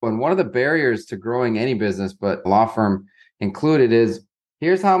one of the barriers to growing any business, but law firm included, is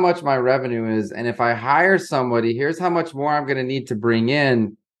here's how much my revenue is. And if I hire somebody, here's how much more I'm going to need to bring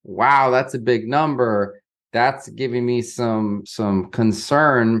in. Wow, that's a big number. That's giving me some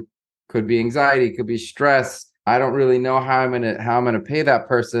concern. Could be anxiety, could be stress. I don't really know how I'm gonna pay that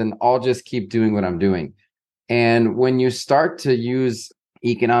person. I'll just keep doing what I'm doing. And when you start to use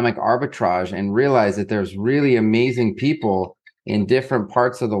economic arbitrage and realize that there's really amazing people in different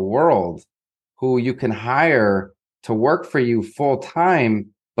parts of the world who you can hire to work for you full time,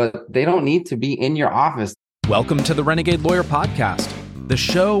 but they don't need to be in your office. Welcome to the Renegade Lawyer Podcast, the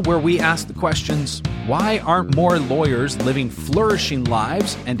show where we ask the questions, why aren't more lawyers living flourishing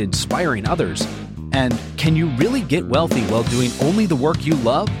lives and inspiring others? And can you really get wealthy while doing only the work you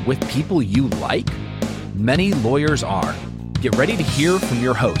love with people you like? Many lawyers are. Get ready to hear from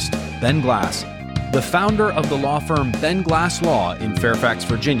your host, Ben Glass, the founder of the law firm Ben Glass Law in Fairfax,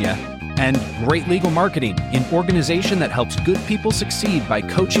 Virginia, and Great Legal Marketing, an organization that helps good people succeed by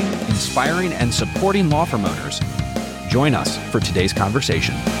coaching, inspiring, and supporting law firm owners. Join us for today's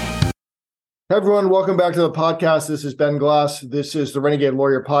conversation. Hey everyone, welcome back to the podcast. This is Ben Glass. This is the Renegade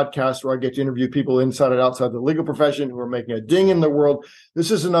Lawyer Podcast, where I get to interview people inside and outside the legal profession who are making a ding in the world.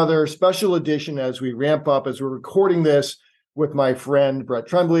 This is another special edition as we ramp up, as we're recording this with my friend, Brett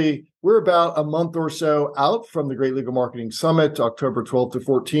Trembly. We're about a month or so out from the Great Legal Marketing Summit, October 12th to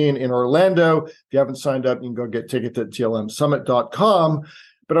 14 in Orlando. If you haven't signed up, you can go get tickets at tlmsummit.com.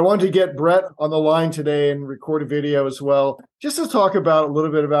 But I wanted to get Brett on the line today and record a video as well, just to talk about a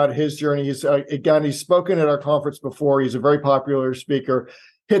little bit about his journey. He's spoken at our conference before. He's a very popular speaker,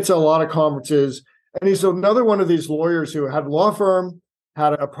 hits a lot of conferences, and he's another one of these lawyers who had a law firm,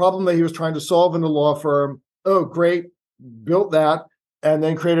 had a problem that he was trying to solve in the law firm. Oh, great, built that, and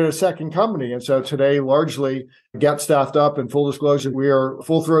then created a second company. And so today, largely, Get Staffed Up, and full disclosure, we are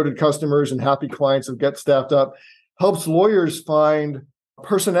full-throated customers and happy clients of Get Staffed Up, helps lawyers find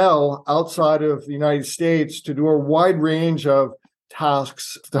personnel outside of the United States to do a wide range of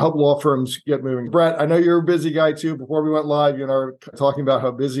tasks to help law firms get moving. Brett, I know you're a busy guy too. Before we went live, you and I were talking about how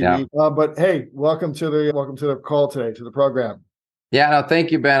busy we are. But hey, welcome to the call today, to the program. Yeah, no,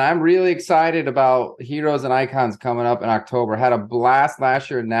 thank you, Ben. I'm really excited about Heroes and Icons coming up in October. Had a blast last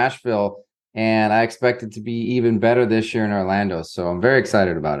year in Nashville, and I expect it to be even better this year in Orlando. So I'm very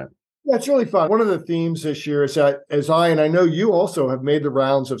excited about it. Yeah, it's really fun. One of the themes this year is that and I know you also have made the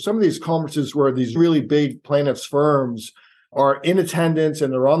rounds of some of these conferences where these really big plaintiffs firms are in attendance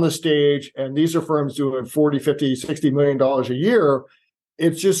and they're on the stage, and these are firms doing $40, $50, $60 million a year.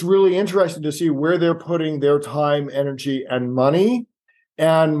 It's just really interesting to see where they're putting their time, energy, and money.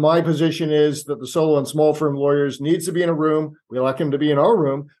 And my position is that the solo and small firm lawyers needs to be in a room. We like them to be in our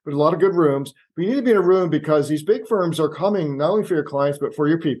room, but a lot of good rooms. But you need to be in a room because these big firms are coming not only for your clients, but for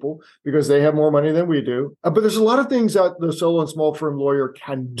your people, because they have more money than we do. But there's a lot of things that the solo and small firm lawyer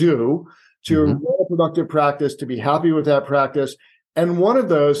can do to run a productive practice, to be happy with that practice. And one of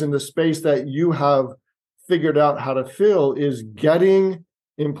those, in the space that you have figured out how to fill, is getting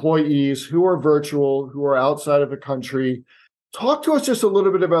employees who are virtual, who are outside of the country. Talk to us just a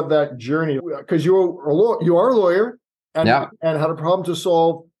little bit about that journey, because you are a lawyer and had a problem to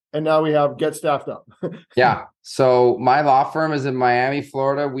solve, and now we have Get Staffed Up. Yeah. So my law firm is in Miami,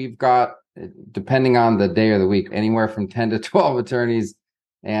 Florida. We've got, depending on the day or the week, anywhere from 10 to 12 attorneys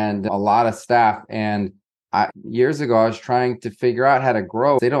and a lot of staff. And years ago, I was trying to figure out how to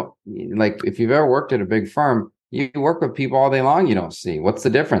grow. They don't, like, if you've ever worked at a big firm, you work with people all day long you don't see. What's the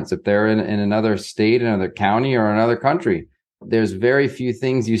difference if they're in another state, another county, or another country? There's very few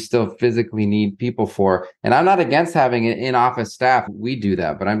things you still physically need people for. And I'm not against having an in-office staff. We do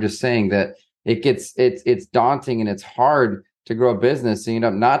that. But I'm just saying that it's daunting and it's hard to grow a business. So you end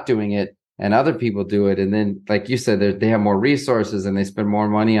up not doing it and other people do it. And then, like you said, they have more resources and they spend more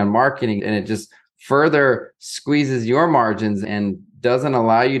money on marketing. And it just further squeezes your margins and doesn't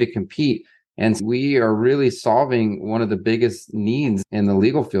allow you to compete. And we are really solving one of the biggest needs in the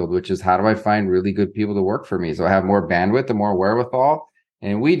legal field, which is how do I find really good people to work for me? So I have more bandwidth and more wherewithal.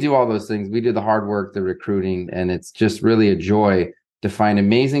 And we do all those things. We do the hard work, the recruiting, and it's just really a joy to find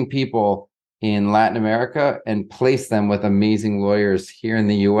amazing people in Latin America and place them with amazing lawyers here in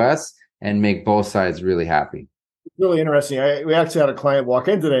the US and make both sides really happy. It's really interesting. We actually had a client walk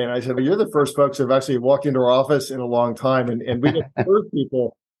in today, and I said, well, you're the first folks who have actually walked into our office in a long time. And we get serve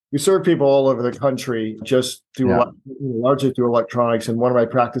people. We serve people all over the country just largely through electronics. And one of my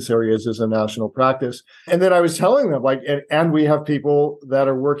practice areas is a national practice. And then I was telling them, and we have people that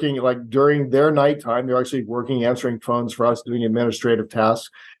are working during their nighttime. They're actually working, answering phones for us, doing administrative tasks.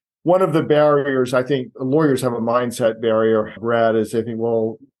 One of the barriers, I think lawyers have a mindset barrier, Brad, is they think,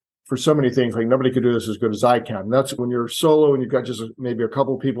 well, for so many things, like nobody could do this as good as I can. And that's when you're solo and you've got just maybe a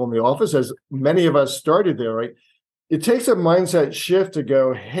couple of people in the office, as many of us started there, right? It takes a mindset shift to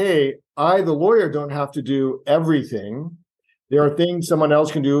go, hey, I, the lawyer, don't have to do everything. There are things someone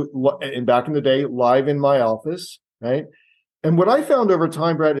else can do, and back in the day, live in my office, right? And what I found over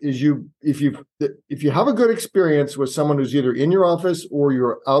time, Brad, is if you have a good experience with someone who's either in your office or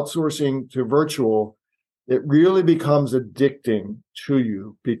you're outsourcing to virtual, it really becomes addicting to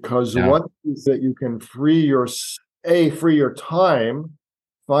you, because one is that you can free your time,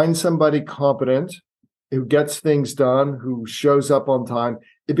 find somebody competent who gets things done, who shows up on time.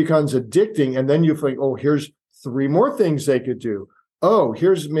 It becomes addicting. And then you think, oh, here's 3 more things they could do. Oh,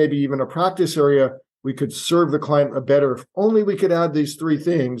 here's maybe even a practice area we could serve the client better. If only we could add these 3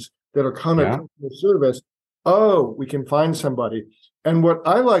 things that are kind of customer service. Oh, we can find somebody. And what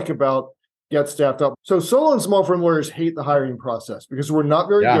I like about Get Staffed Up. So solo and small firm lawyers hate the hiring process because we're not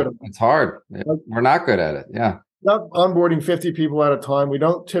very good at it. It's hard. We're not good at it. Yeah. Not onboarding 50 people at a time. We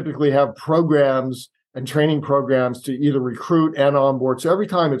don't typically have programs and training programs to either recruit and onboard. So every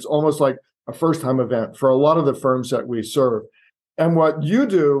time it's almost like a first-time event for a lot of the firms that we serve. And what you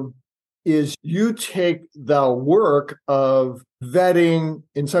do is you take the work of vetting,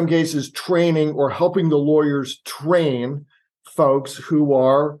 in some cases training, or helping the lawyers train folks who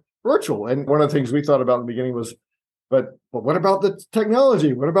are virtual. And one of the things we thought about in the beginning was, but what about the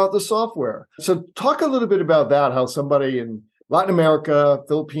technology? What about the software? So talk a little bit about that, how somebody in Latin America,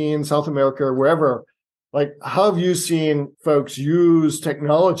 Philippines, South America, wherever, like, how have you seen folks use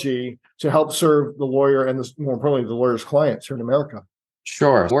technology to help serve the lawyer and, more importantly, the lawyer's clients here in America?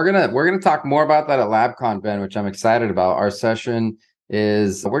 Sure. We're gonna talk more about that at LabCon, Ben, which I'm excited about. Our session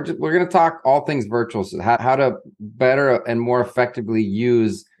is we're gonna talk all things virtual, so how to better and more effectively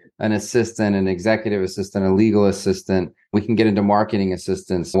use an assistant, an executive assistant, a legal assistant. We can get into marketing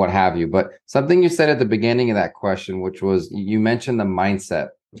assistants, what have you. But something you said at the beginning of that question, which was you mentioned the mindset.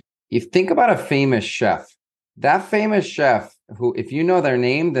 You think about a famous chef. That famous chef who, if you know their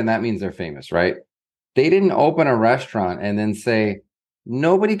name, then that means they're famous, right? They didn't open a restaurant and then say,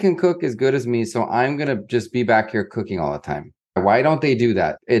 nobody can cook as good as me, so I'm going to just be back here cooking all the time. Why don't they do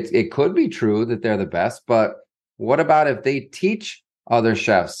that? It could be true that they're the best, but what about if they teach other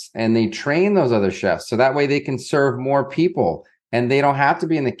chefs and they train those other chefs so that way they can serve more people and they don't have to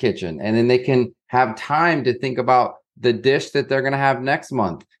be in the kitchen, and then they can have time to think about the dish that they're going to have next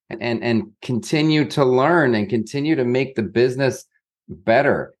month and continue to learn and continue to make the business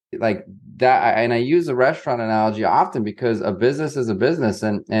better. Like that. And I use the restaurant analogy often because a business is a business,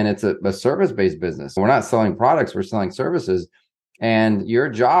 and it's a service-based business. We're not selling products, we're selling services. And your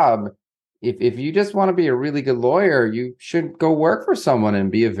job, if you just want to be a really good lawyer, you should go work for someone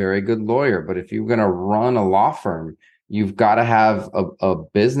and be a very good lawyer. But if you're going to run a law firm, you've got to have a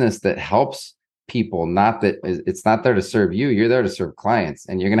business that helps people, not that it's not there to serve you. You're there to serve clients,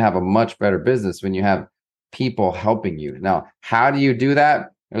 and you're going to have a much better business when you have people helping you. Now, how do you do that?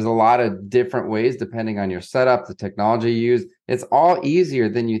 There's a lot of different ways depending on your setup, the technology you use. It's all easier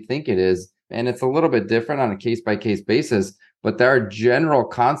than you think it is. And it's a little bit different on a case-by-case basis, but there are general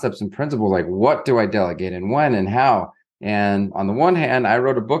concepts and principles like what do I delegate and when and how. And on the one hand, I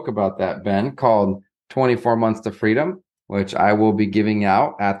wrote a book about that, Ben, called 24 Months to Freedom, which I will be giving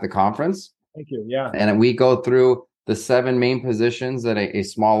out at the conference. Thank you. Yeah. And we go through the 7 main positions that a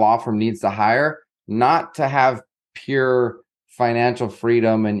small law firm needs to hire, not to have pure financial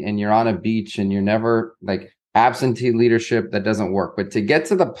freedom and you're on a beach and you're never like absentee leadership. That doesn't work. But to get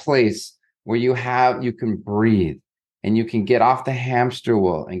to the place where you can breathe and you can get off the hamster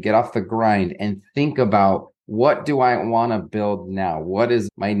wheel and get off the grind and think about, what do I want to build now? What is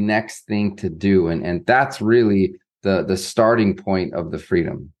my next thing to do? And that's really the starting point of the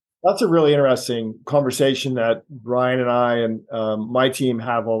freedom. That's a really interesting conversation that Brian and I and my team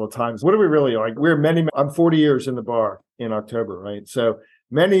have all the time. What are we really like? I'm 40 years in the bar in October, right? So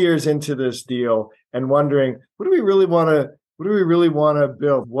many years into this deal and wondering, what do we really want to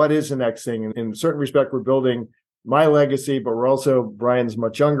build? What is the next thing? In a certain respect, we're building my legacy, but we're also, Brian's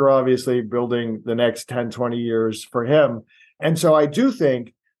much younger, obviously, building the next 10, 20 years for him. And so I do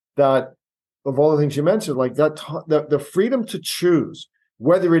think that of all the things you mentioned, like that, the freedom to choose,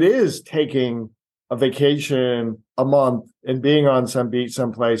 whether it is taking a vacation a month and being on some beach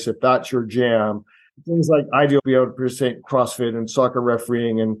someplace, if that's your jam, things like I do, be able to participate CrossFit and soccer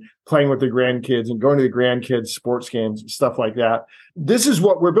refereeing and playing with the grandkids and going to the grandkids' sports games and stuff like that. This is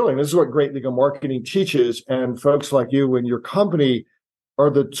what we're building. This is what great legal marketing teaches. And folks like you and your company are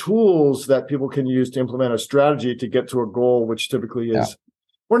the tools that people can use to implement a strategy to get to a goal, which typically is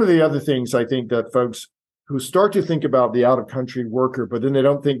one of the other things I think that folks who start to think about the out-of-country worker, but then they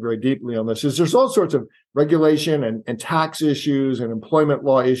don't think very deeply on this, is there's all sorts of regulation and tax issues and employment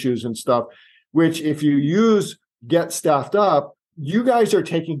law issues and stuff, which if you use Get Staffed Up, you guys are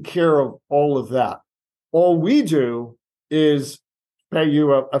taking care of all of that. All we do is pay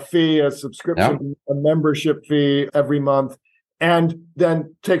you a fee, a subscription, a membership fee every month, and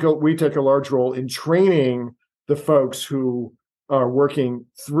then we take a large role in training the folks who are working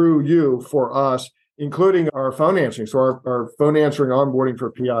through you for us, including our phone answering. So our phone answering onboarding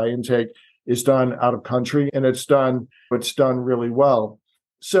for PI intake is done out of country, and it's done really well.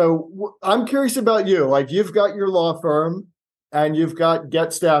 So I'm curious about you. Like, you've got your law firm and you've got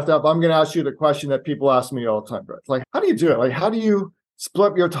Get Staffed Up. I'm going to ask you the question that people ask me all the time, Brett. Like, how do you do it? Like, how do you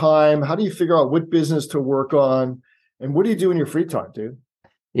split up your time? How do you figure out what business to work on? And what do you do in your free time, dude?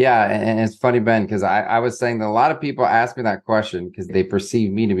 Yeah, and it's funny, Ben, because I was saying that a lot of people ask me that question because they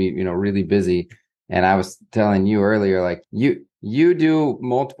perceive me to be, really busy. And I was telling you earlier, like you do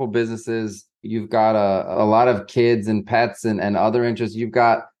multiple businesses. You've got a lot of kids and pets and other interests.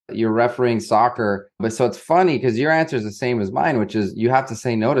 You're refereeing soccer. But so it's funny because your answer is the same as mine, which is you have to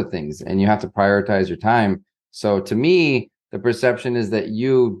say no to things and you have to prioritize your time. So to me, the perception is that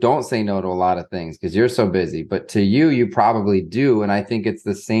you don't say no to a lot of things because you're so busy. But to you, you probably do. And I think it's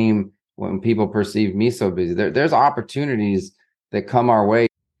the same when people perceive me so busy. There's opportunities that come our way.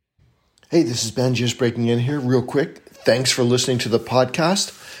 Hey, this is Ben just breaking in here real quick. Thanks for listening to the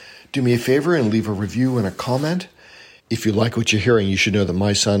podcast. Do me a favor and leave a review and a comment. If you like what you're hearing, you should know that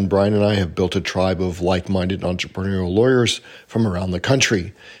my son Brian and I have built a tribe of like-minded entrepreneurial lawyers from around the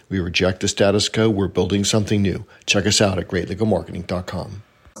country. We reject the status quo. We're building something new. Check us out at greatlegalmarketing.com.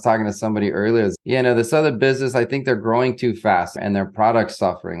 I was talking to somebody earlier. This other business, I think they're growing too fast and their product's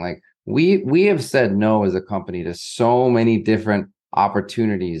suffering. Like we have said no as a company to so many different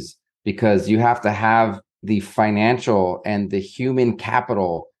opportunities because you have to have the financial and the human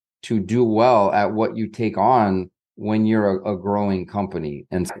capital to do well at what you take on when you're a growing company.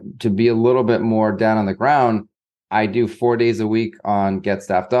 And to be a little bit more down on the ground, I do 4 days a week on Get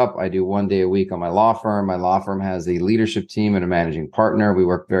Staffed Up. I do 1 day a week on my law firm. My law firm has a leadership team and a managing partner. We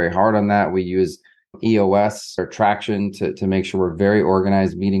work very hard on that. We use EOS or Traction to make sure we're very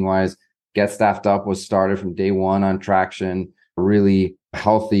organized meeting wise. Get Staffed Up was started from day one on Traction, a really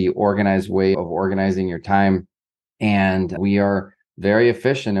healthy, organized way of organizing your time. And we are very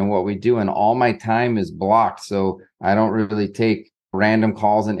efficient in what we do. And all my time is blocked. So I don't really take random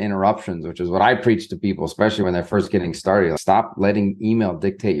calls and interruptions, which is what I preach to people, especially when they're first getting started. Like, stop letting email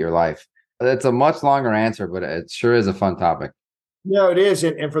dictate your life. It's a much longer answer, but it sure is a fun topic. No, it is.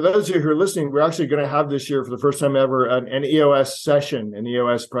 And for those of you who are listening, we're actually going to have this year for the first time ever an EOS session, an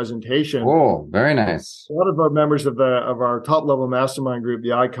EOS presentation. Oh, very nice. A lot of our members of our top level mastermind group,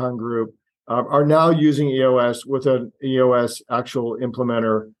 the Icon group, are now using EOS with an EOS actual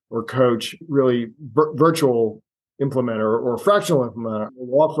implementer or coach, really virtual implementer or fractional implementer,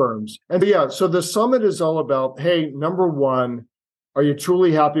 law firms. And so the summit is all about, hey, number one, are you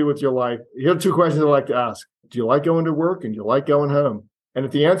truly happy with your life? Here are two questions I like to ask. Do you like going to work and do you like going home? And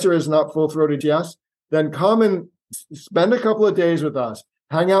if the answer is not full-throated yes, then come and spend a couple of days with us.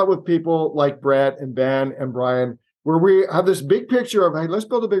 Hang out with people like Brett and Ben and Brian, where we have this big picture of, hey, let's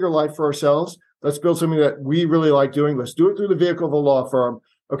build a bigger life for ourselves. Let's build something that we really like doing. Let's do it through the vehicle of a law firm.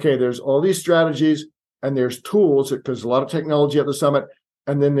 Okay, there's all these strategies and there's tools, because a lot of technology at the summit.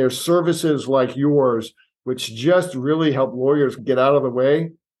 And then there's services like yours, which just really help lawyers get out of the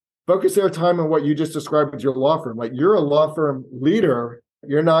way, focus their time on what you just described with your law firm. Like, you're a law firm leader.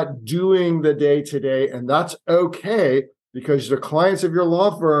 You're not doing the day-to-day, and that's okay because the clients of your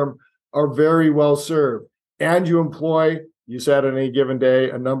law firm are very well served. And you employ, you said on any given day,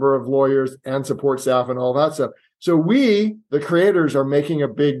 a number of lawyers and support staff and all that stuff. So we, the creators, are making a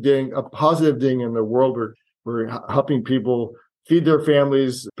big ding, a positive ding in the world. We're helping people feed their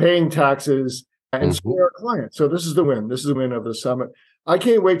families, paying taxes, and support our clients. So this is the win. This is the win of the summit. I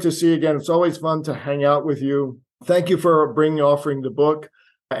can't wait to see you again. It's always fun to hang out with you. Thank you for offering the book.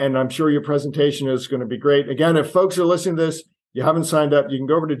 And I'm sure your presentation is going to be great. Again, if folks are listening to this, you haven't signed up, you can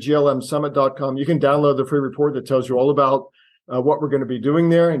go over to glmsummit.com. You can download the free report that tells you all about what we're going to be doing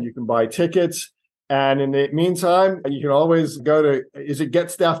there, and you can buy tickets. And in the meantime, you can always go to, is it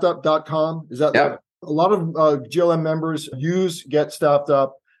getstaffedup.com? Is that a lot of GLM members use Get Staffed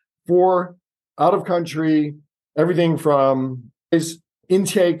Up for out of country, everything from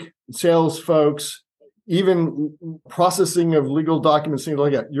intake, sales folks, even processing of legal documents, things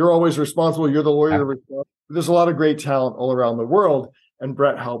like that. You're always responsible. You're the lawyer responsible. There's a lot of great talent all around the world, and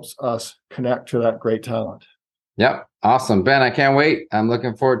Brett helps us connect to that great talent. Yep. Awesome. Ben, I can't wait. I'm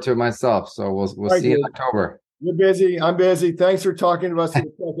looking forward to it myself. So we'll Right, see you in dude. October. You're busy. I'm busy. Thanks for talking to us. We'll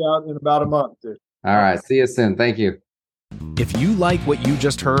check out in about a month, dude. All right. See you soon. Thank you. If you like what you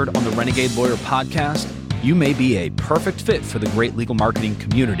just heard on the Renegade Lawyer podcast, you may be a perfect fit for the great legal marketing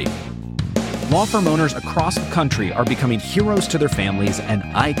community. Law firm owners across the country are becoming heroes to their families and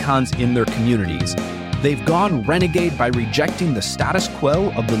icons in their communities. They've gone renegade by rejecting the status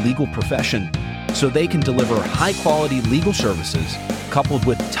quo of the legal profession so they can deliver high-quality legal services coupled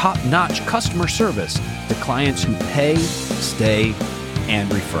with top-notch customer service to clients who pay, stay,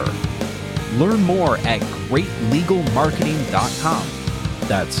 and refer. Learn more at greatlegalmarketing.com.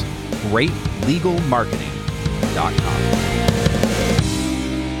 That's greatlegalmarketing.com.